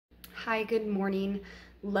Hi, good morning,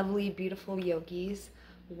 lovely, beautiful yogis.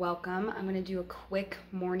 Welcome. I'm going to do a quick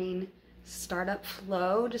morning startup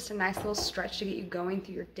flow, just a nice little stretch to get you going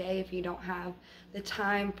through your day if you don't have the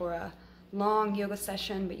time for a long yoga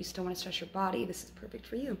session, but you still want to stretch your body. This is perfect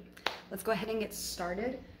for you. Let's go ahead and get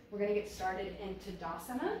started. We're going to get started in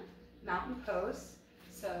Tadasana, mountain pose.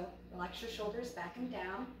 So relax your shoulders back and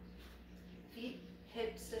down, feet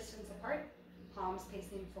hips distance apart, palms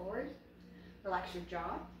facing forward. Relax your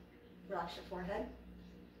jaw. Relax your forehead.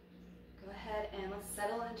 Go ahead and let's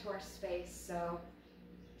settle into our space. So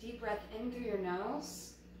deep breath in through your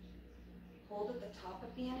nose. Hold at the top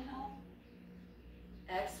of the inhale.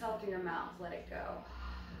 Exhale through your mouth. Let it go.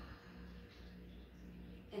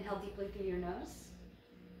 Inhale deeply through your nose.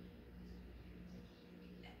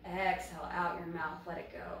 Exhale out your mouth. Let it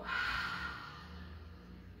go.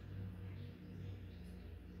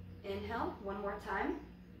 Inhale one more time.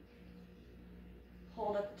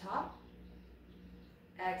 Hold at the top.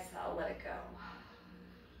 Exhale, let it go.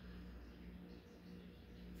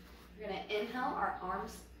 We're going to inhale our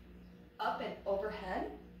arms up and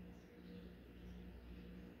overhead.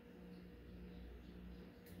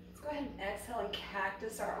 Let's go ahead and exhale and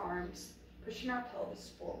cactus our arms, pushing our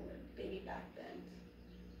pelvis forward, baby back bend.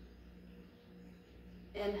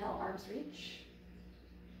 Inhale, arms reach.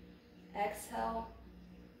 Exhale,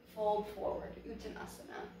 fold forward,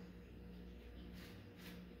 Uttanasana.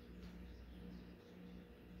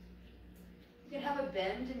 You can have a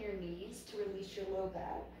bend in your knees to release your low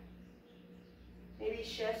back. Maybe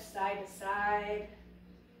shift side to side.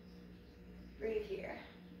 Breathe here.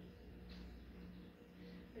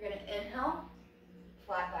 We're going to inhale,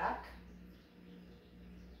 flat back.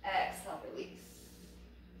 Exhale, release.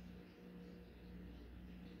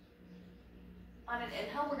 On an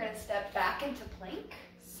inhale, we're going to step back into plank.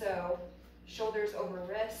 So shoulders over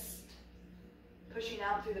wrist, pushing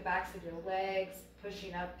out through the backs of your legs,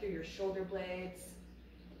 pushing up through your shoulder blades,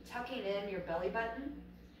 tucking in your belly button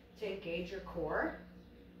to engage your core.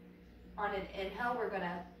 On an inhale, we're going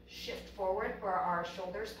to shift forward for our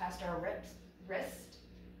shoulders past our wrist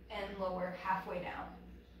and lower halfway down.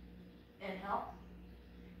 Inhale,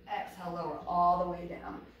 exhale, lower all the way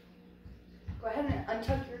down. Go ahead and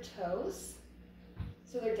untuck your toes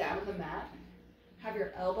so they're down on the mat. Have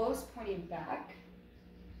your elbows pointing back.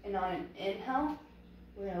 And on an inhale,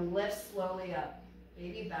 we're going to lift slowly up.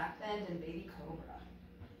 Baby back bend and baby cobra.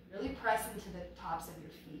 Really press into the tops of your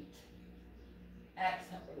feet.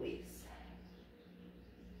 Exhale, release.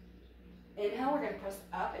 Inhale, we're going to press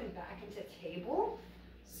up and back into table.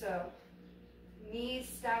 So knees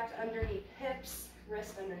stacked underneath hips,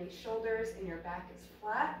 wrists underneath shoulders, and your back is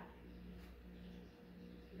flat.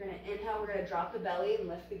 We're going to inhale, we're going to drop the belly and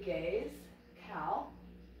lift the gaze. Cow.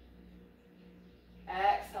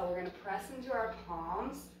 Exhale, we're going to press into our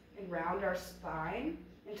palms and round our spine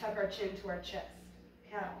and tuck our chin to our chest.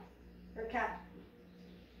 Cow or cat.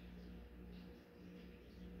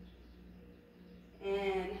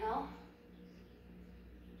 Inhale.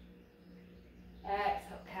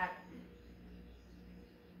 Exhale, cat.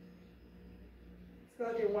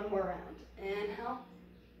 Let's go through one more round. Inhale,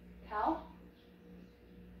 cow.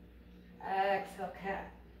 Exhale,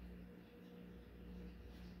 cat.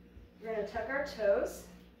 We're going to tuck our toes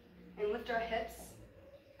and lift our hips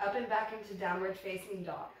up and back into downward facing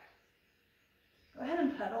dog. Go ahead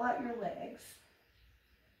and pedal out your legs.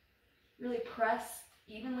 Really press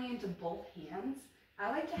evenly into both hands. I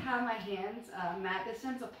like to have my hands mat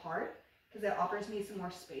distance apart because it offers me some more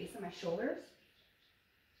space in my shoulders.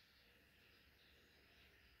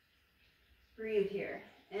 Breathe here.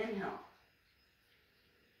 Inhale.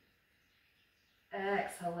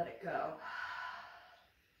 Exhale, let it go.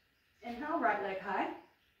 Inhale, right leg high.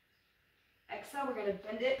 Exhale, we're going to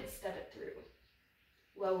bend it and step it through.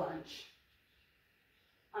 Low lunge.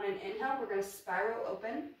 On an inhale, we're going to spiral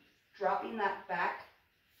open, dropping that back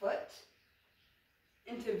foot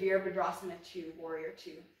into Virabhadrasana 2, Warrior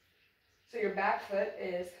 2. So your back foot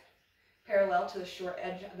is parallel to the short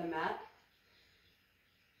edge of the mat.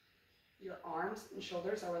 Your arms and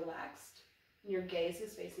shoulders are relaxed, and your gaze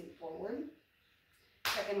is facing forward.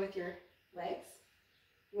 Check in with your legs.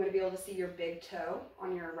 You want to be able to see your big toe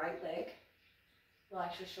on your right leg.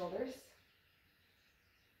 Relax your shoulders.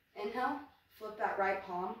 Inhale, flip that right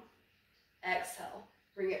palm. Exhale,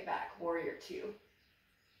 bring it back, Warrior 2.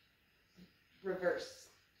 Reverse,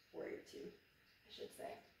 Warrior 2, I should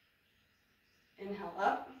say. Inhale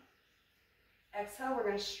up. Exhale, we're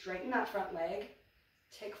going to straighten that front leg,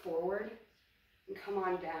 tick forward, and come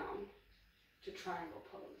on down to triangle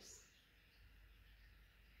pose.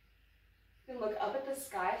 You can look up at the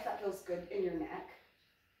sky if that feels good in your neck.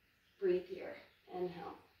 Breathe here.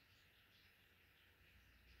 Inhale.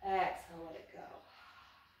 Exhale, let it go.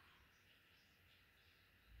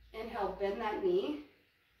 Inhale, bend that knee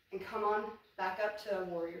and come on back up to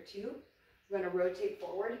warrior two. We're going to rotate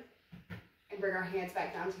forward and bring our hands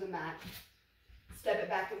back down to the mat. Step it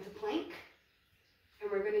back into plank.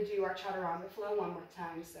 And we're going to do our chaturanga flow one more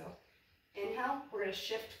time. So inhale, we're going to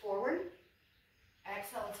shift forward.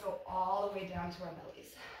 Exhale, let's go all the way down to our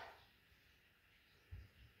bellies.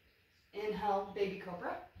 Inhale, baby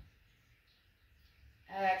cobra.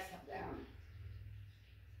 Exhale, down.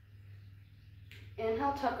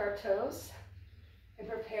 Inhale, tuck our toes and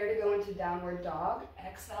prepare to go into downward dog.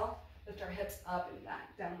 Exhale, lift our hips up and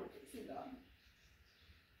back, downward facing dog.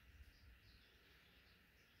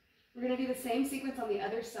 We're going to do the same sequence on the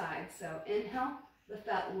other side. So inhale, lift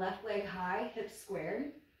that left leg high, hips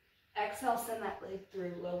squared. Exhale, send that leg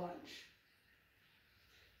through, low lunge.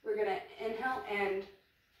 We're going to inhale and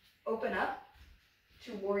open up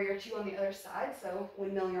to warrior two on the other side. So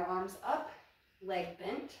windmill your arms up, leg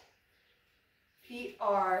bent. Feet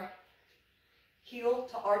are heel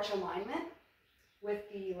to arch alignment with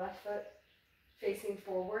the left foot facing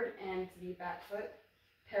forward and the back foot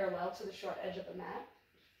parallel to the short edge of the mat.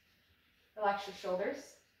 Relax your shoulders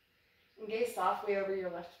and gaze softly over your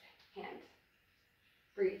left hand.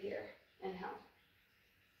 Breathe here. Inhale.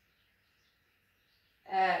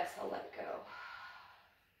 Exhale, let go.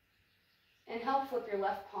 Inhale, flip your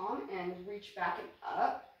left palm and reach back and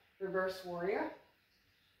up. Reverse warrior.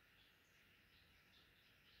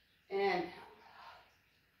 Inhale.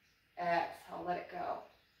 Exhale, let it go.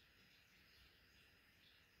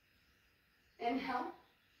 Inhale,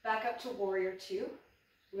 back up to warrior two.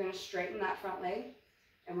 We're going to straighten that front leg,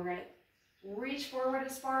 and we're going to reach forward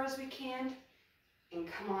as far as we can, and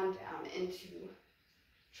come on down into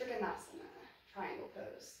Trikonasana, triangle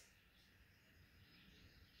pose.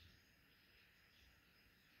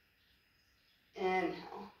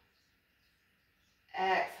 Inhale.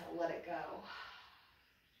 Exhale, let it go.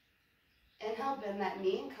 Inhale, bend that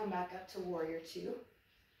knee and come back up to warrior two.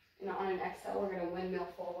 And on an exhale, we're going to windmill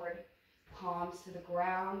forward, palms to the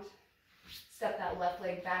ground. Step that left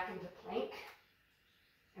leg back into plank.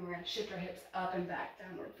 And we're going to shift our hips up and back,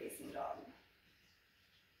 downward facing dog.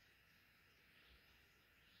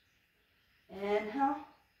 Inhale.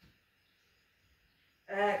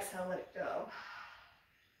 Exhale, let it go.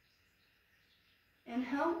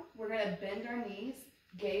 Inhale, we're going to bend our knees,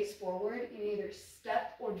 gaze forward, and either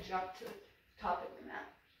step or jump to the top of the mat.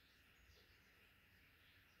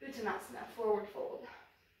 Uttanasana, forward fold.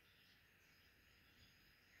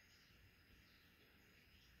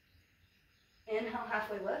 Inhale,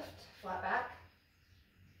 halfway lift, flat back.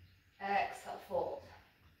 Exhale, fold.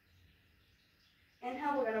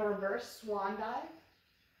 Inhale, we're going to reverse swan dive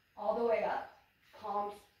all the way up.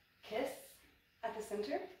 Palms kiss at the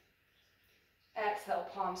center. Exhale,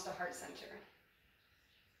 palms to heart center.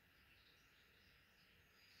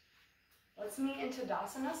 Let's meet into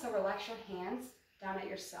Tadasana, so relax your hands down at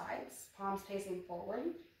your sides, palms facing forward,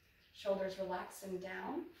 shoulders relaxed and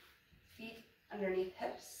down, feet underneath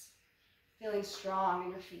hips, feeling strong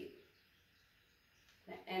in your feet.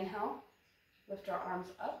 Then inhale, lift our arms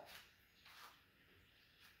up.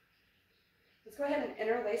 Let's go ahead and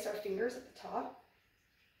interlace our fingers at the top,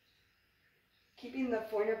 keeping the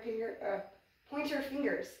pointer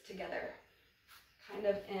fingers together, kind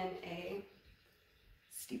of in a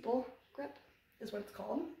steeple grip is what it's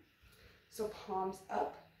called. So palms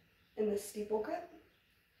up in the steeple grip.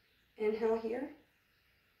 Inhale here.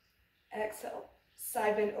 Exhale,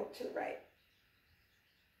 side bend over to the right.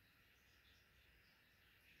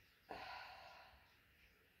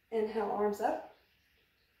 Inhale, arms up.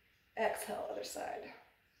 Exhale, other side.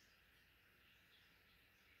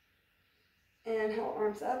 Inhale,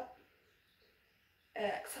 arms up.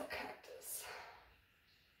 Exhale, cactus.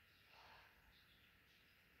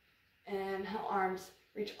 Inhale, arms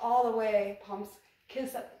reach all the way, palms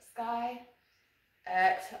kiss up the sky.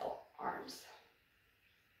 Exhale, arms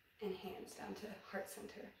and hands down to heart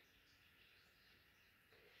center.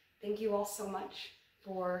 Thank you all so much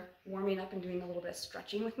for warming up and doing a little bit of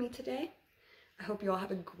stretching with me today. I hope you all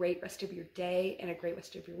have a great rest of your day and a great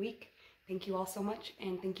rest of your week. Thank you all so much,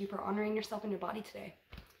 and thank you for honoring yourself and your body today.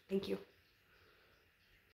 Thank you.